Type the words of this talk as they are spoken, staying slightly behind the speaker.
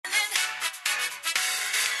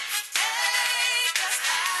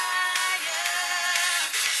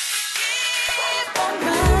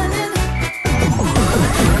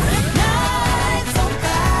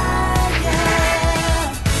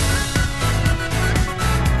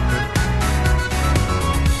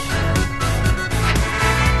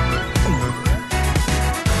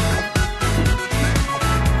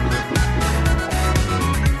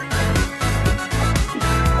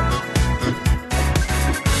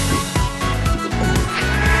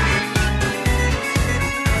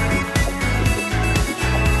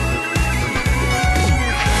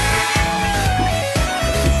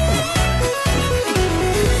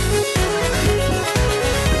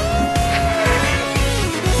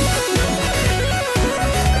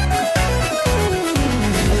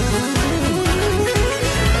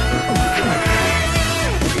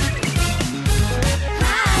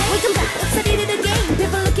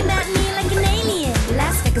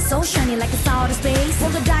so shiny like it's outer space.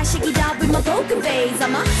 Roll the dice, shake it out with my poker face.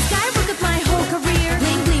 I'm a skyrocket my whole career.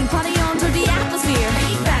 Bling bling, party on through the atmosphere.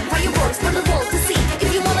 Big bang, fireworks for the world to see.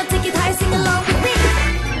 If you wanna take it high, sing along with me.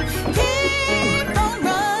 Keep on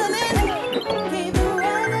running, keep on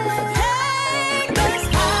running. Take us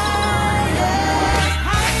higher,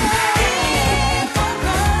 higher. Keep on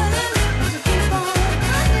running, keep on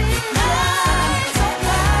running. Nights on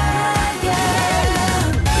fire.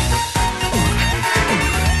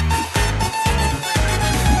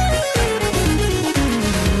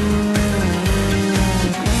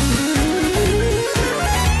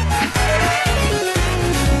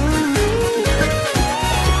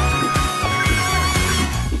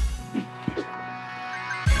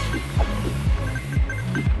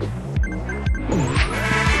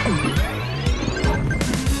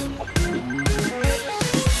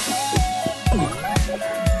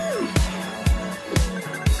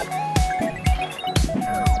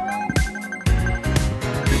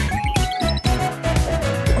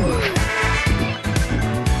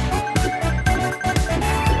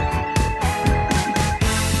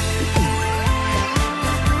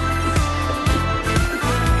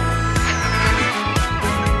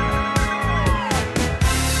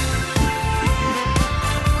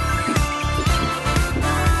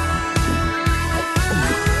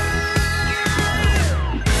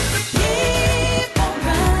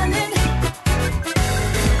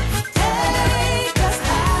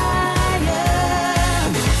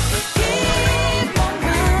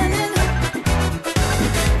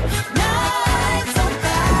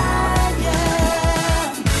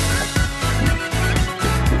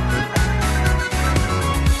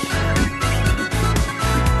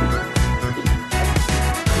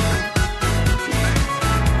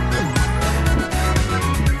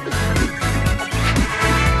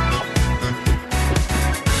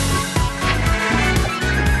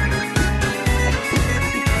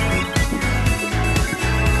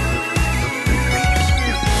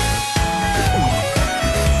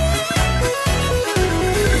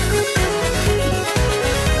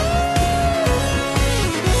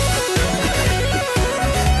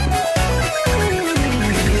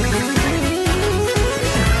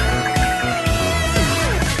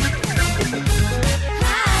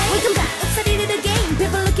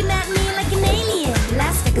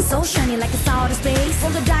 So shiny like it's outer space.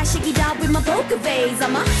 Roll the dice, shake it out with my poker face.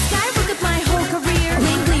 I'm a skyrocket my whole career.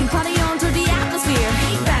 Bling bling, party on through the atmosphere.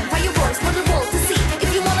 Big bang, fireworks for the world to see.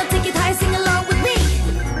 If you wanna take it high, sing along with me.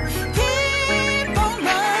 Keep on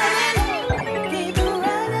running, keep on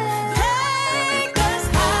running. Take us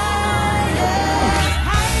higher,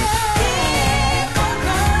 higher. Keep on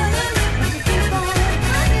running, keep on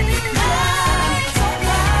running. Nights on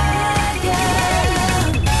fire.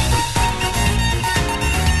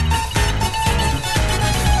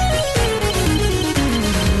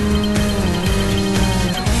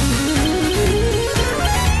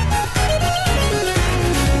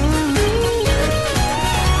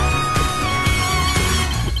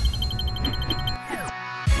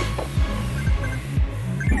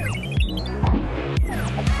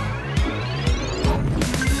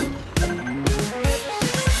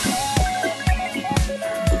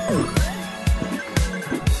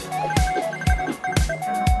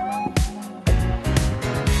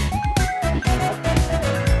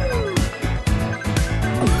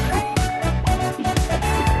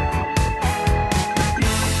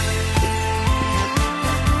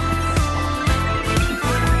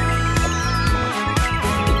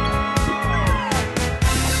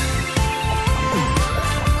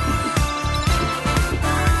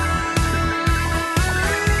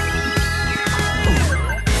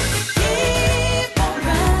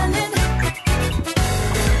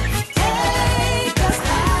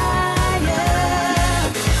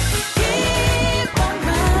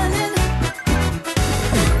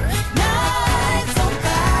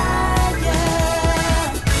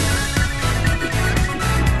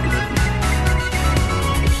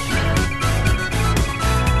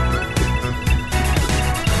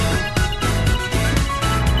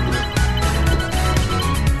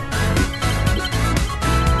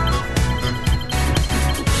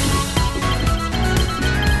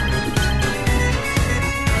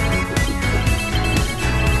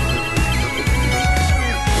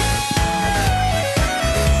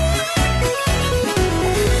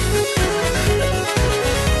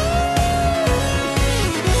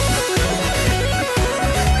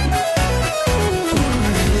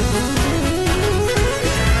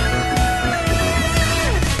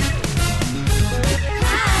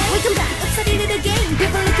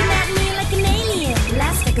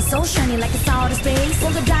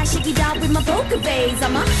 poker face.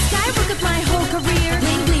 I'ma skyrocket my whole career.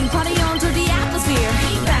 Bling bling, party on through the atmosphere.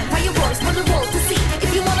 Bang, fireworks for the world to see.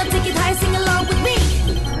 If you wanna take it high, sing along with me.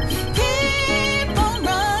 Keep on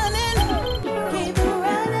running, keep on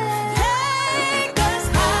running. Take us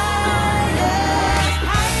higher,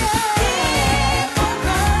 higher. Keep on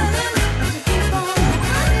running, keep on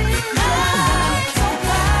running. Nights on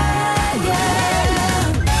fire.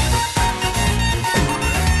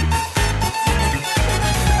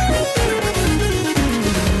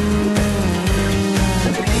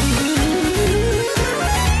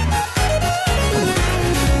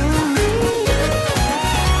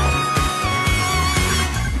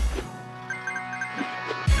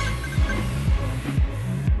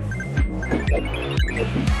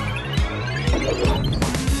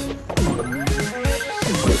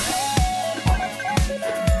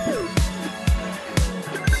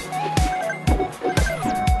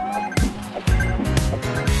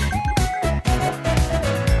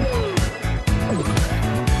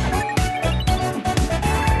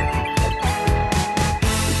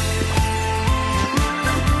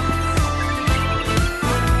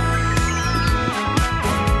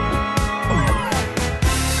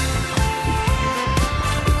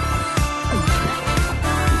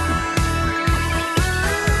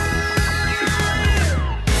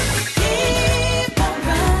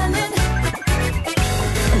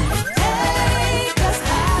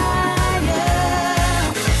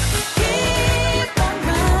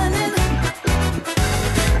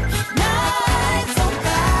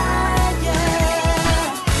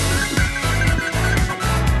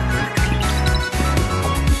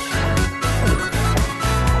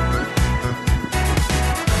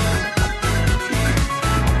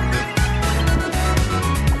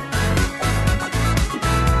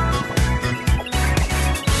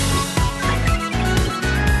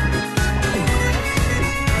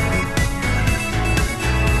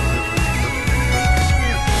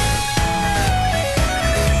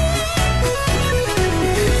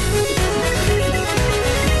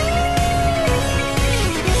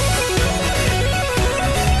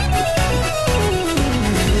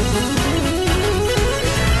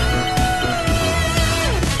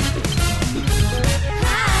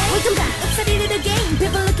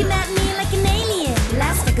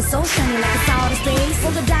 So shiny like it's outer space.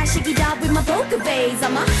 Roll the dice, shake it out with my poker face.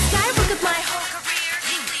 I'm a skyrocket my whole career.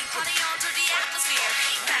 Bling bling, party on through the atmosphere.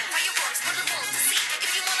 Bang, fireworks for the world to see.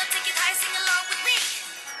 If you wanna take it high, sing along with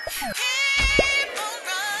me.